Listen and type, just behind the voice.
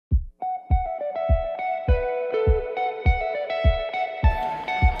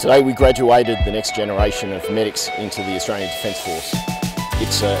Today we graduated the next generation of medics into the Australian Defence Force.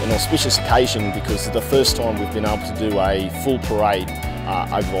 It's an auspicious occasion because it's the first time we've been able to do a full parade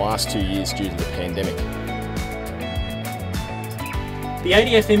over the last 2 years due to the pandemic. The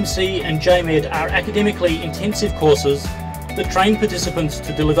ADF MC and JMed are academically intensive courses that train participants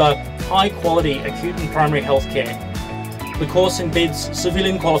to deliver high quality acute and primary health care. The course embeds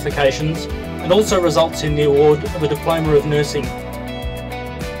civilian qualifications and also results in the award of a Diploma of Nursing.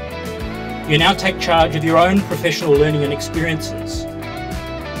 You now take charge of your own professional learning and experiences.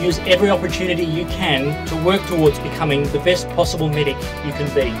 Use every opportunity you can to work towards becoming the best possible medic you can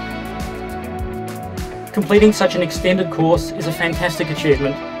be. Completing such an extended course is a fantastic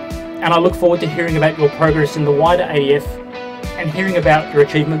achievement, and I look forward to hearing about your progress in the wider ADF and hearing about your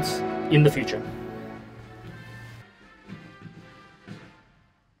achievements in the future.